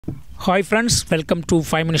Hi friends, welcome to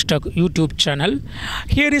 5 Minutes Talk YouTube channel.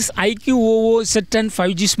 Here is iQOO Z10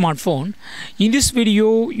 5G smartphone. In this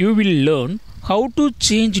video, you will learn how to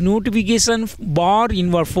change notification bar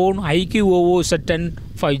in your phone iQOO Z10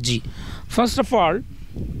 5G. First of all,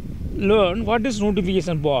 learn what is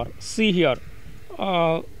notification bar. See here.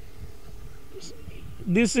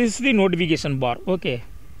 This is the notification bar. Okay.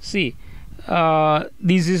 See.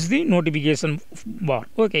 This is the notification bar.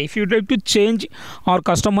 Okay, if you'd like to change or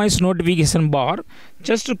customize notification bar,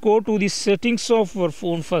 just go to the settings of your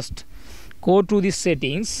phone first. Go to the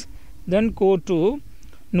settings, then go to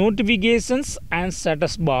notifications and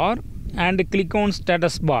status bar and click on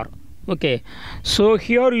status bar. Okay, so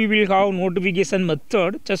here you will have notification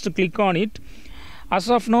method. Just click on it. As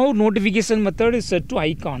of now, notification method is set to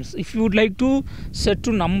icons. If you would like to set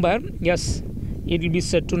to number, yes, it will be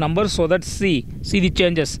set to number, so that see the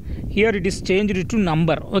changes. Here it is changed to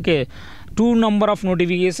number. Okay, 2 number of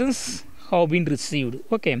notifications have been received.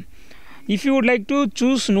 Okay, if you would like to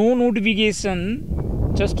choose no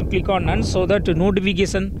notification, just click on none, so that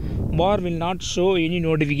notification bar will not show any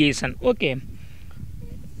notification. Okay,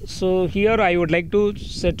 so here I would like to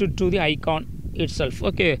set it to the icon itself.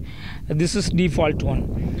 Okay, this is default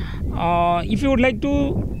one. If you would like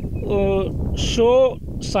to show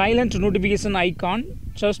silent notification icon,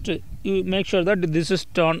 just you make sure that this is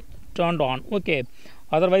turned on. Okay,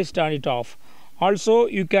 otherwise turn it off. Also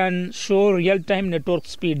you can show real-time network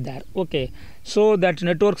speed there. Okay, so that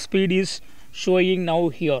network speed is showing now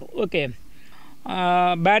here. Okay,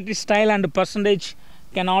 battery style and percentage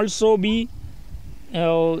can also be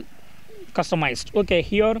customized. Okay,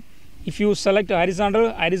 here if you select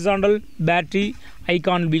horizontal battery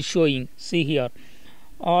icon will be showing. See here.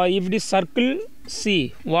 If it is circle,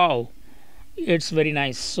 see, wow, it's very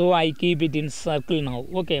nice. So I keep it in circle now.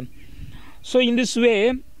 Okay, so in this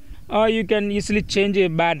way you can easily change a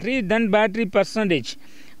battery. Then battery percentage,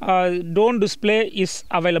 don't display is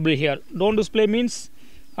available here. Don't display means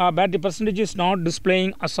battery percentage is not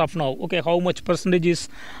displaying as of now. Okay, how much percentage is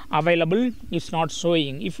available is not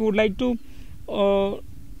showing. If you would like to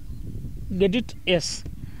get it, yes,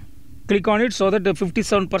 click on it, so that the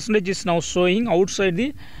 57% is now showing outside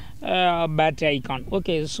the battery icon.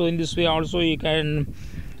 Okay, so in this way also you can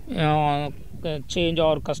change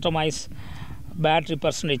or customize battery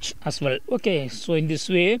percentage as well. Okay, so in this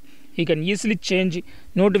way you can easily change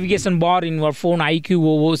notification bar in your phone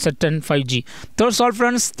iQOO Z10 5G. That's all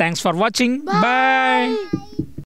friends, thanks for watching. Bye.